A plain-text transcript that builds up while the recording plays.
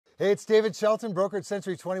Hey, it's David Shelton, broker at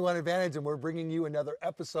Century 21 Advantage, and we're bringing you another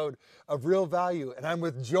episode of Real Value. And I'm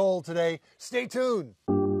with Joel today. Stay tuned.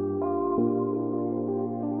 All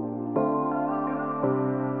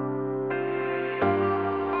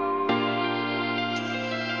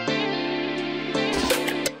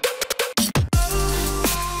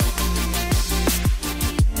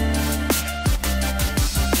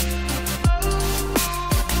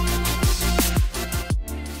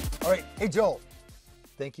right. Hey, Joel.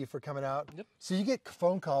 Thank you for coming out. Yep. So you get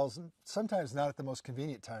phone calls, sometimes not at the most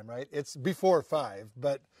convenient time, right? It's before 5,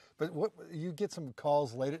 but what you get some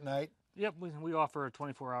calls late at night? Yep, we offer a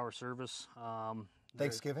 24-hour service.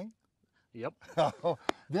 Thanksgiving? Yep. Oh,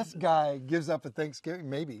 this guy gives up at Thanksgiving,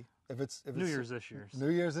 maybe if it's New Year's this year. New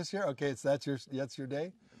Year's this year. Okay, that's your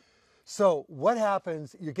day. So what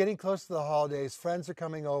happens? You're getting close to the holidays. Friends are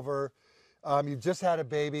coming over. You've just had a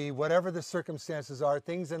baby. Whatever the circumstances are,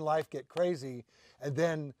 things in life get crazy, and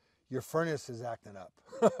then your furnace is acting up,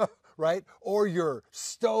 right? Or your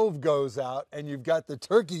stove goes out, and you've got the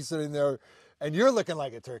turkey sitting there, and you're looking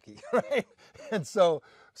like a turkey, right? And so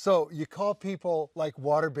you call people like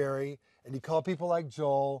Waterbury, and you call people like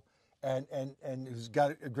Joel, and who's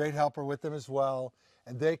got a great helper with them as well,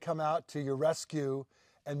 and they come out to your rescue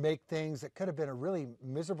and make things that could have been a really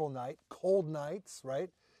miserable night, cold nights,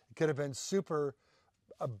 right? It could have been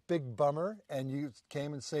a big bummer, and you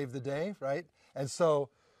came and saved the day, right? And so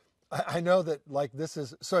I know that like this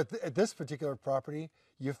is, so at this particular property,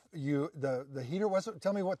 the heater wasn't,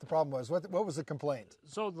 tell me what the problem was. What was the complaint?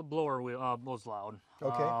 So the blower was loud.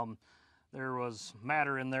 Okay. There was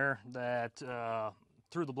matter in there that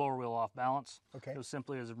threw the blower wheel off balance. Okay. It was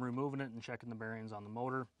simply as removing it and checking the bearings on the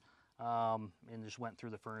motor. And just went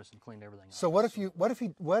through the furnace and cleaned everything up. So what if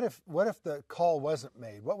the call wasn't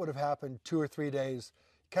made? What would have happened 2 or 3 days?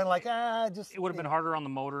 Kind of like just. It would have been harder on the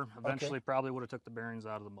motor. Eventually, probably would have took the bearings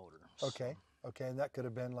out of the motor. So. Okay, and that could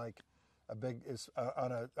have been like a big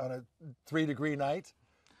on a 3-degree night.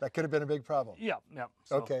 That could have been a big problem. Yeah.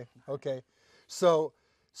 So. Okay. So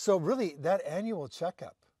really, that annual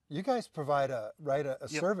checkup. You guys provide a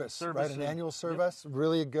service, right? An annual service. Yep.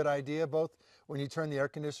 Really a good idea, both when you turn the air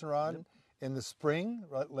conditioner on in the spring,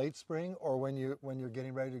 right, late spring, or when you're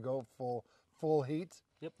getting ready to go full heat.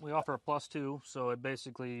 Yep, we offer a +2, so it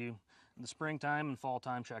basically in the springtime and fall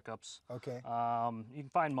time checkups. Okay. You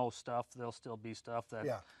can find most stuff. There'll still be stuff that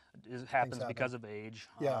happens because of age.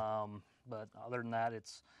 Yeah. But other than that,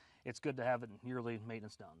 it's good to have it yearly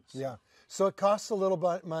maintenance done. So. Yeah. So it costs a little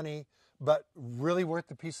bit money, but really worth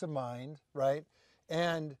the peace of mind, right?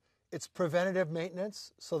 And it's preventative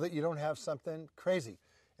maintenance so that you don't have something crazy.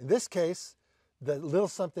 In this case, the little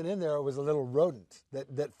something in there was a little rodent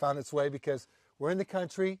that found its way, because we're in the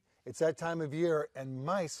country, it's that time of year, and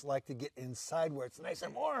mice like to get inside where it's nice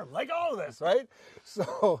and warm, like all of this, right?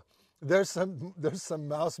 So there's some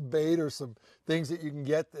mouse bait or some things that you can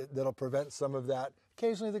get that'll prevent some of that.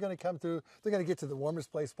 Occasionally they're going to come through, they're going to get to the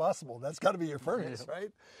warmest place possible. That's got to be your furnace, right?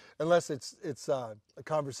 Unless it's a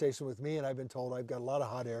conversation with me, and I've been told I've got a lot of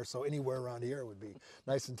hot air, so anywhere around here would be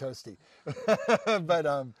nice and toasty.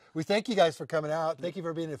 But we thank you guys for coming out. Thank you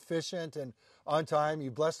for being efficient and on time. You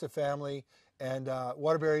blessed the family. And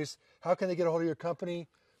Waterbury's, how can they get a hold of your company?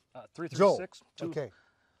 336 okay.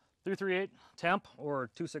 338-TEMP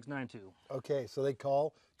or 2692. Okay, so they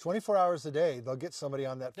call 24 hours a day. They'll get somebody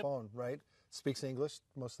on that phone, right? Speaks English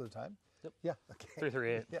most of the time? Yep. Yeah, okay.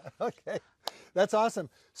 338. Yeah, okay. That's awesome.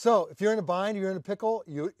 So if you're in a bind, you're in a pickle,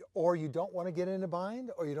 or you don't want to get in a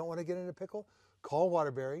bind, or you don't want to get in a pickle, call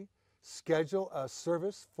Waterbury, schedule a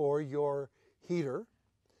service for your heater,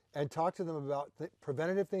 and talk to them about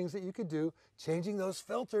preventative things that you could do, changing those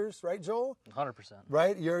filters, right, Joel? 100%.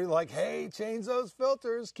 Right? You're like, hey, change those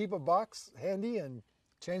filters. Keep a box handy and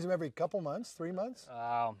change them every couple months, 3 months?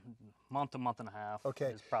 Month to month and a half. Okay.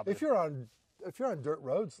 Is probably if you're on dirt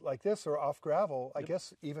roads like this or off gravel, I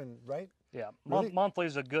guess even, right? Yeah, Really? monthly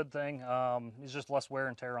is a good thing. It's just less wear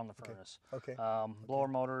and tear on the furnace. Okay. Blower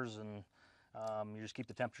motors, and you just keep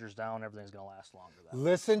the temperatures down, everything's going to last longer.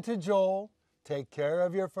 Listen to Joel. Take care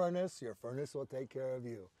of your furnace will take care of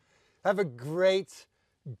you. Have a great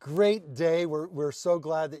day. We're so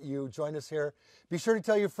glad that you joined us here. Be sure to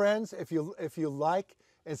tell your friends if you like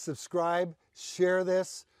and subscribe, share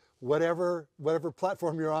this, whatever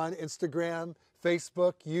platform you're on, Instagram,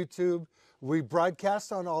 Facebook, YouTube. We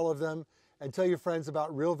broadcast on all of them, and tell your friends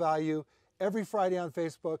about Real Value every Friday on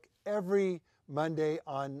Facebook, every Monday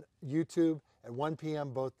on YouTube at 1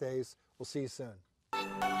 p.m. both days. We'll see you soon.